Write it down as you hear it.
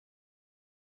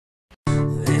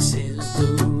This is the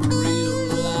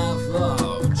real life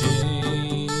of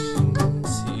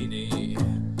James Heaney,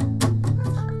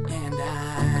 and I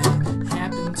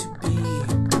happen to be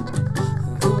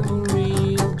the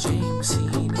real James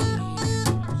Heaney.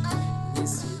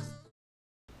 This is...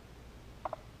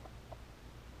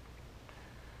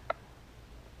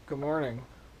 Good morning.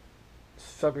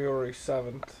 It's February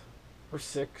 7th or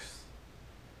 6th.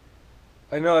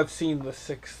 I know I've seen the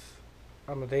 6th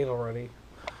on the date already.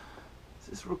 Is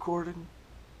this recording?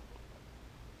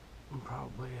 It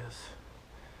probably is.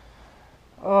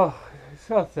 Oh, it's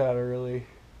not that early.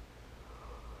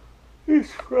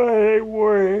 It's Friday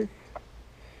morning.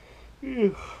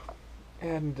 Ugh.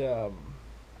 And,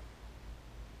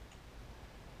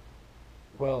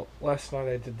 well, last night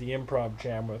I did the improv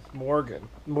jam with Morgan.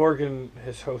 Morgan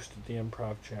has hosted the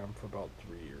improv jam for about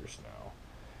 3 years now.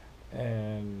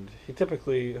 And he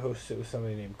typically hosts it with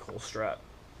somebody named Cole Stratton.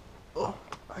 Oh,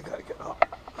 I gotta get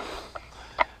up.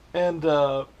 And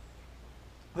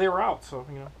they were out, so,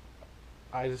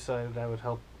 I decided I would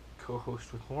help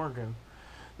co-host with Morgan.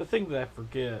 The thing that I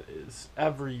forget is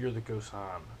every year that goes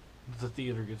on, the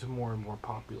theater gets more and more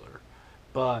popular.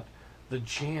 But the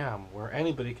jam, where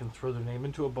anybody can throw their name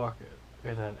into a bucket,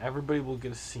 and then everybody will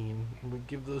get a scene, and we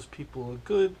give those people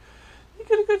you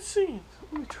get a good scene.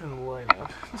 Let me turn the light on.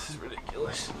 This is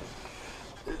ridiculous.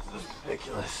 This is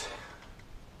ridiculous.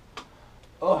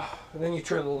 Oh, and then you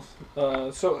turn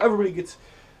the so everybody gets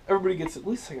at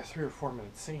least like a 3 or 4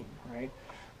 minute scene, right?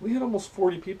 We had almost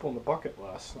 40 people in the bucket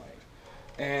last night,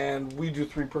 and we do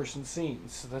 3-person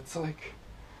scenes. So that's like,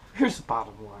 here's the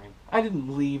bottom line. I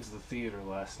didn't leave the theater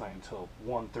last night until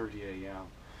 1:30 a.m.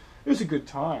 It was a good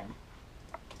time.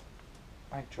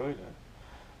 I enjoyed it,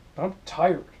 but I'm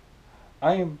tired.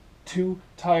 I am too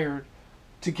tired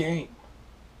to game.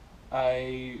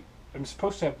 I am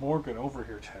supposed to have Morgan over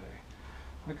here today.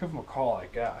 I'm gonna give him a call, I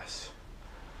guess.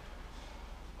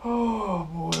 Oh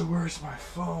boy, where's my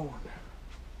phone?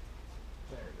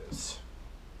 There it is.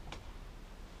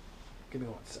 Give me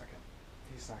 1 second.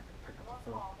 He's not gonna pick up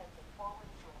the phone.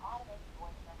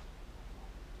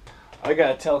 I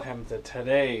gotta tell him that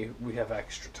today we have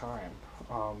extra time.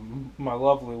 My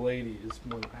lovely lady is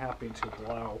more than happy to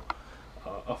allow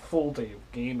a full day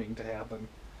of gaming to happen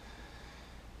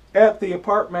at the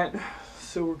apartment,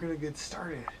 so we're gonna get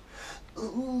started.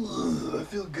 Ooh, I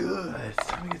feel good. It's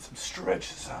time to get some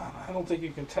stretches on. I don't think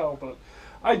you can tell, but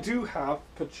I do have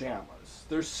pajamas.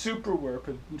 They're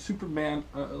Superman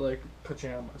like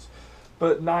pajamas,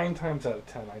 but 9 times out of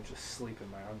 10 I just sleep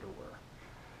in my underwear.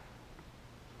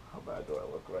 How bad do I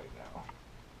look right now?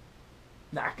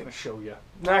 Not gonna show you.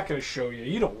 Not gonna show you.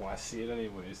 You don't want to see it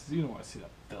anyways. You don't want to see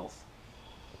that filth.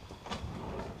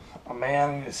 A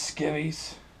man in his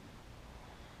skivvies.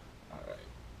 Alright,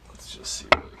 let's just see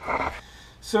really quick.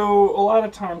 So, a lot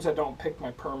of times I don't pick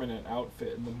my permanent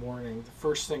outfit in the morning. The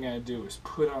first thing I do is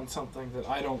put on something that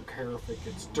I don't care if it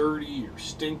gets dirty or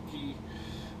stinky,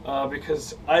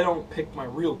 because I don't pick my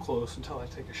real clothes until I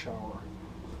take a shower.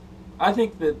 I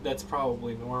think that that's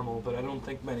probably normal, but I don't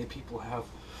think many people have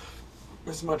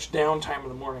as much downtime in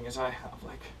the morning as I have.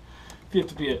 Like, if you have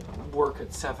to be at work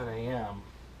at 7 a.m.,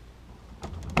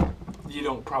 you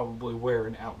don't probably wear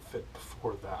an outfit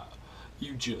before that.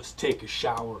 You just take a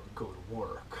shower and go to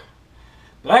work.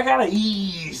 But I gotta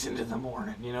ease into the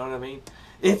morning, you know what I mean?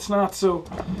 It's not so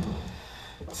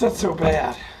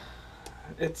bad.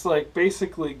 It's like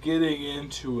basically getting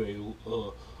into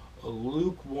a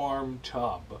lukewarm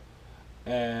tub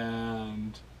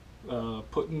and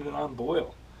putting it on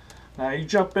boil. Now you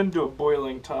jump into a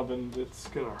boiling tub and it's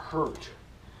gonna hurt.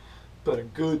 But a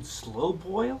good slow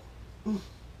boil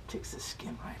takes the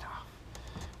skin right off.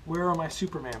 Where are my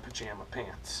Superman pajama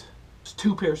pants? It's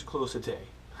 2 pairs of clothes a day.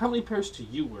 How many pairs do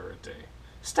you wear a day?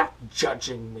 Stop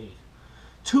judging me.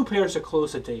 2 pairs of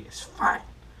clothes a day is fine.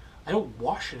 I don't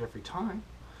wash it every time.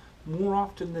 More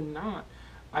often than not,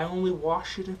 I only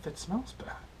wash it if it smells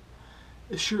bad.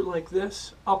 A shirt like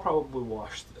this, I'll probably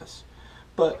wash this.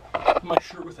 But my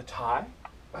shirt with a tie,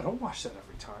 I don't wash that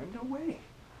every time. No way.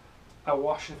 I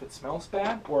wash it if it smells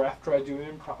bad or after I do an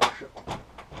improv show.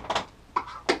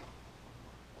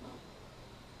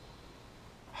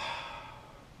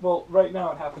 Well, right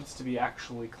now it happens to be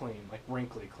actually clean, like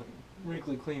wrinkly clean.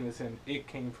 Wrinkly clean is in it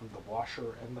came from the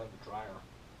washer and then the dryer.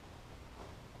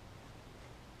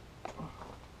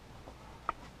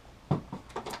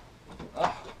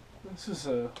 This is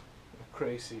a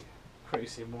crazy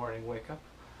morning wake up.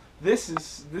 This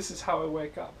is how I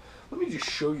wake up. Let me just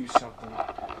show you something.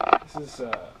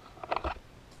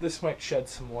 This might shed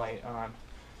some light on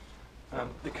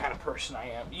The kind of person I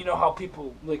am. You know how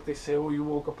people, like, they say, oh, you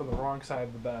woke up on the wrong side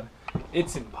of the bed.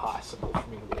 It's impossible for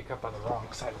me to wake up on the wrong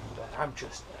side of the bed. I'm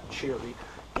just that cherry.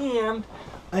 And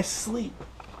I sleep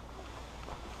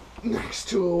next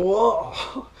to a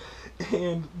wall.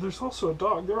 And there's also a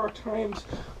dog. There are times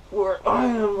where I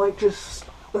am, like, just...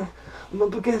 I'm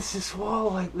up against this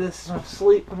wall like this, and I'm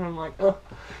sleeping, and I'm like, oh,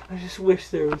 I just wish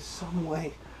there was some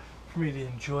way for me to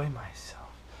enjoy myself.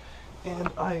 And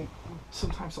I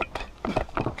sometimes,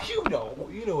 you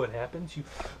know what happens. You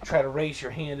try to raise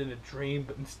your hand in a dream,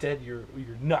 but instead you're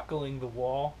knuckling the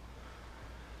wall.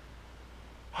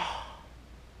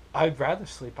 I'd rather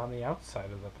sleep on the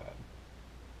outside of the bed,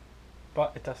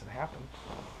 but it doesn't happen.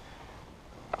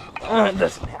 It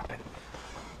doesn't happen.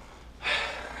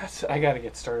 I gotta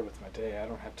get started with my day. I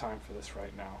don't have time for this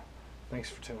right now. Thanks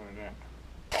for tuning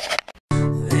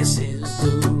in. This is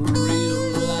the